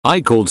I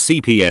called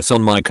CPS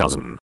on my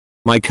cousin.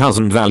 My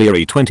cousin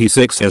Valerie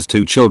 26 has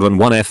 2 children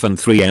 1F and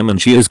 3M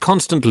and she is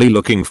constantly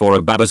looking for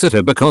a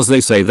babysitter because they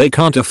say they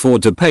can't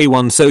afford to pay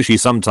one, so she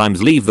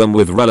sometimes leave them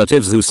with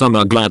relatives who some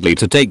are gladly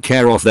to take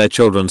care of their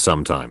children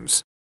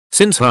sometimes.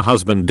 Since her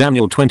husband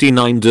Daniel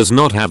 29 does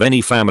not have any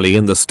family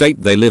in the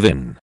state they live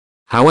in.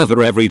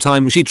 However, every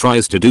time she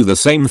tries to do the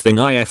same thing,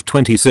 IF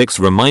 26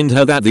 remind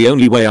her that the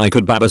only way I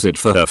could babysit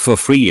for her for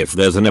free if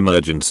there's an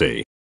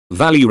emergency.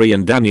 Valerie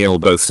and Daniel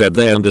both said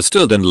they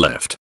understood and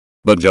left.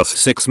 But just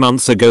 6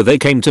 months ago they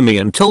came to me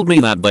and told me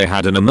that they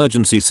had an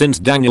emergency since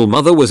Daniel's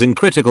mother was in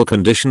critical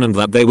condition and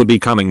that they would be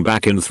coming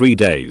back in 3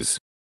 days.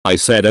 I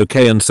said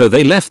okay, and so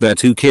they left their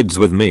 2 kids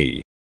with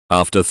me.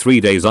 After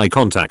 3 days I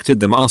contacted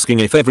them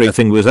asking if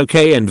everything was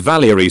okay, and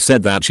Valerie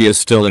said that she is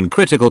still in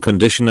critical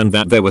condition and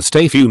that they will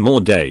stay few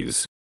more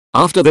days.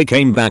 After they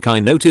came back I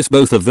noticed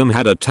both of them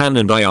had a tan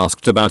and I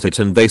asked about it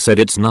and they said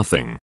it's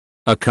nothing.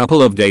 A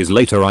couple of days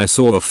later I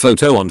saw a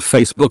photo on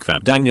Facebook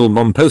that Daniel's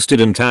mom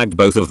posted and tagged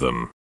both of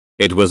them.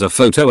 It was a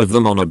photo of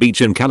them on a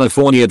beach in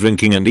California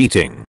drinking and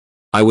eating.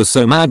 I was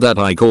so mad that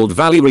I called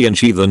Valerie and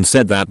she then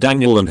said that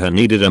Daniel and her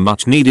needed a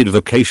much needed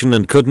vacation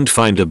and couldn't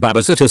find a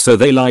babysitter, so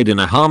they lied in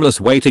a harmless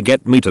way to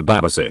get me to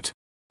babysit.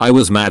 I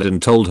was mad and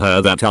told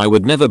her that I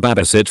would never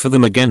babysit for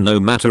them again no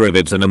matter if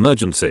it's an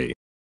emergency.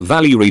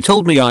 Valerie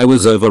told me I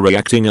was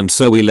overreacting and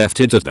so we left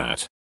it at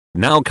that.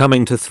 Now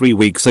coming to 3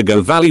 weeks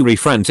ago, Valerie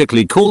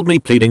frantically called me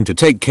pleading to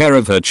take care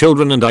of her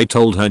children and I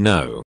told her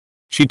no.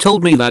 She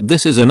told me that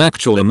this is an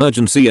actual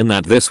emergency and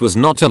that this was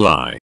not a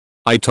lie.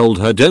 I told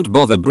her don't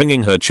bother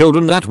bringing her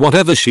children, that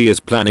whatever she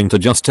is planning to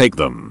just take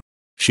them.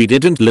 She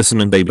didn't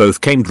listen and they both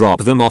came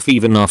drop them off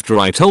even after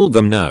I told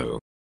them no.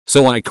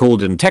 So I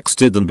called and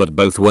texted them but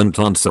both weren't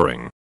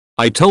answering.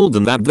 I told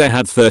them that they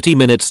had 30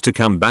 minutes to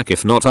come back,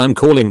 if not I'm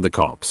calling the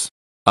cops.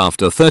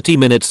 After 30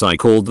 minutes I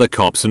called the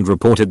cops and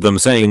reported them,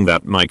 saying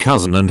that my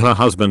cousin and her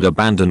husband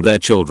abandoned their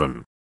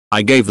children.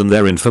 I gave them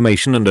their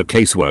information and a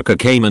caseworker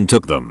came and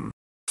took them.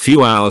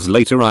 Few hours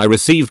later I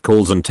received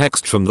calls and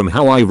text from them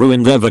how I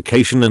ruined their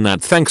vacation and that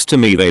thanks to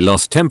me they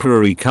lost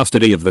temporary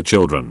custody of the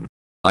children.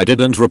 I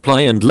didn't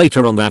reply and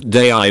later on that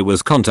day I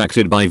was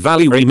contacted by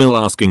Valerie Mill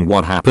asking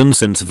what happened,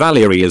 since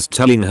Valerie is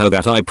telling her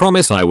that I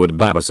promised I would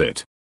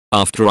babysit.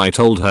 After I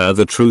told her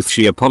the truth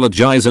she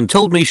apologized and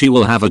told me she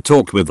will have a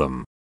talk with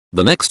them.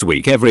 The next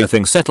week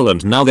everything settled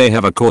and now they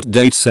have a court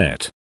date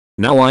set.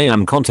 Now I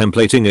am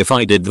contemplating if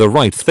I did the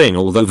right thing,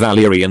 although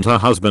Valerie and her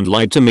husband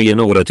lied to me in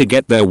order to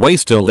get their way.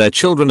 Still, their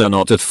children are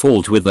not at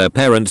fault with their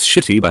parents'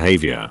 shitty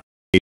behavior.